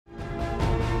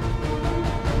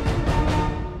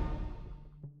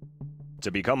To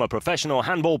become a professional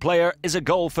handball player is a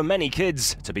goal for many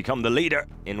kids. To become the leader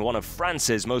in one of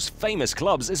France's most famous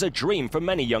clubs is a dream for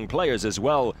many young players as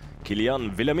well.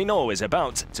 Kyllian Villeminot is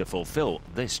about to fulfill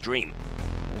this dream.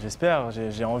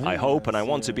 I hope and I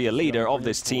want to be a leader of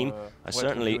this team. I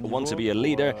certainly want to be a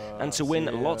leader and to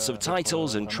win lots of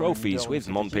titles and trophies with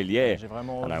Montpellier.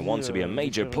 And I want to be a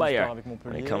major player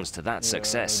when it comes to that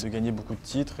success.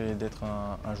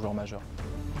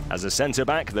 As a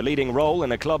centre-back, the leading role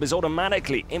in a club is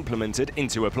automatically implemented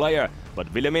into a player. But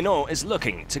Villeminot is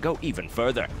looking to go even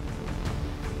further.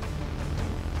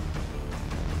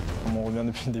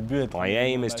 My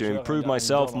aim is to improve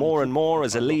myself more and more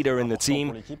as a leader in the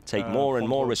team, take more and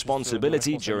more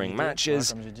responsibility during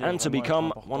matches, and to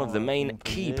become one of the main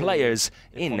key players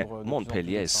in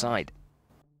Montpellier's side.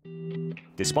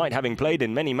 Despite having played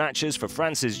in many matches for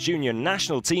France's junior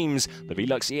national teams, the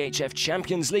VELUX EHF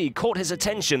Champions League caught his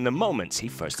attention the moment he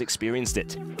first experienced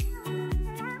it.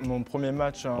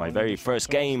 My very first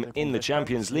game in the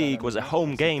Champions League was a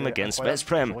home game against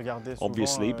Veszprém.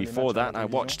 Obviously, before that I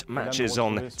watched matches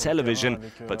on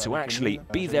television, but to actually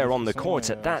be there on the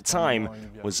court at that time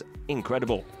was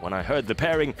incredible. When I heard the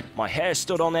pairing, my hair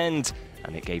stood on end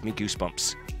and it gave me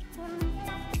goosebumps.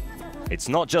 It's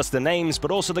not just the names,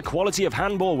 but also the quality of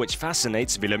handball which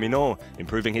fascinates Villeminot.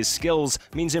 Improving his skills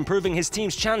means improving his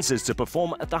team's chances to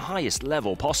perform at the highest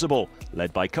level possible,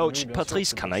 led by coach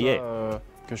Patrice Canaillet.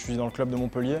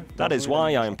 That is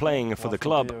why I am playing for the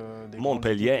club,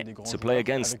 Montpellier, to play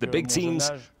against the big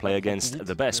teams, play against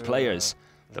the best players.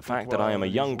 The fact that I am a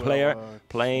young player,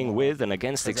 playing with and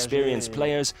against experienced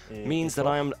players, means that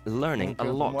I am learning a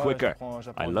lot quicker.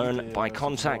 I learn by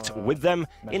contact with them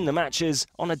in the matches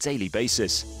on a daily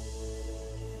basis.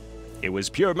 It was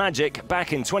pure magic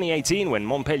back in 2018 when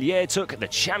Montpellier took the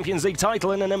Champions League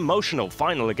title in an emotional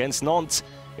final against Nantes.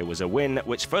 It was a win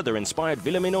which further inspired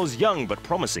Villeminot's young but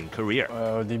promising career.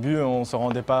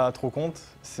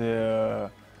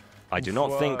 I do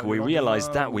not think we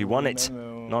realized that we won it.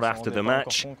 Not after the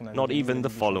match, not even the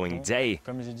following day.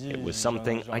 It was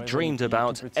something I dreamed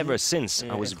about ever since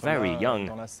I was very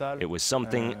young. It was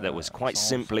something that was quite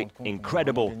simply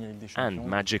incredible and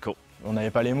magical. On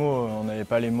n'avait pas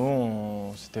les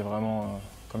mots, c'était vraiment,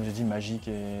 comme j'ai dit, magique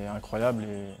et incroyable.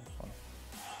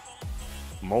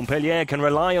 Montpellier can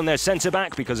rely on their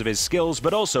centre-back because of his skills,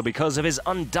 but also because of his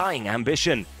undying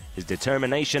ambition. His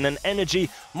determination and energy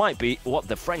might be what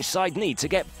the French side need to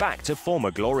get back to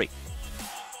former glory.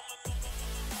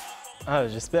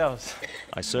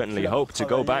 I certainly hope to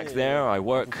go back there. I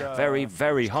work very,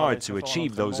 very hard to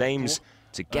achieve those aims,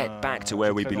 to get back to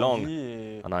where we belong.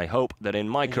 And I hope that in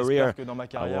my career,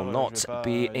 I will not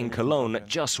be in Cologne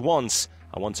just once.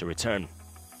 I want to return.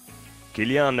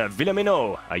 Kyllian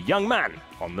Villeminot, a young man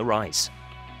on the rise.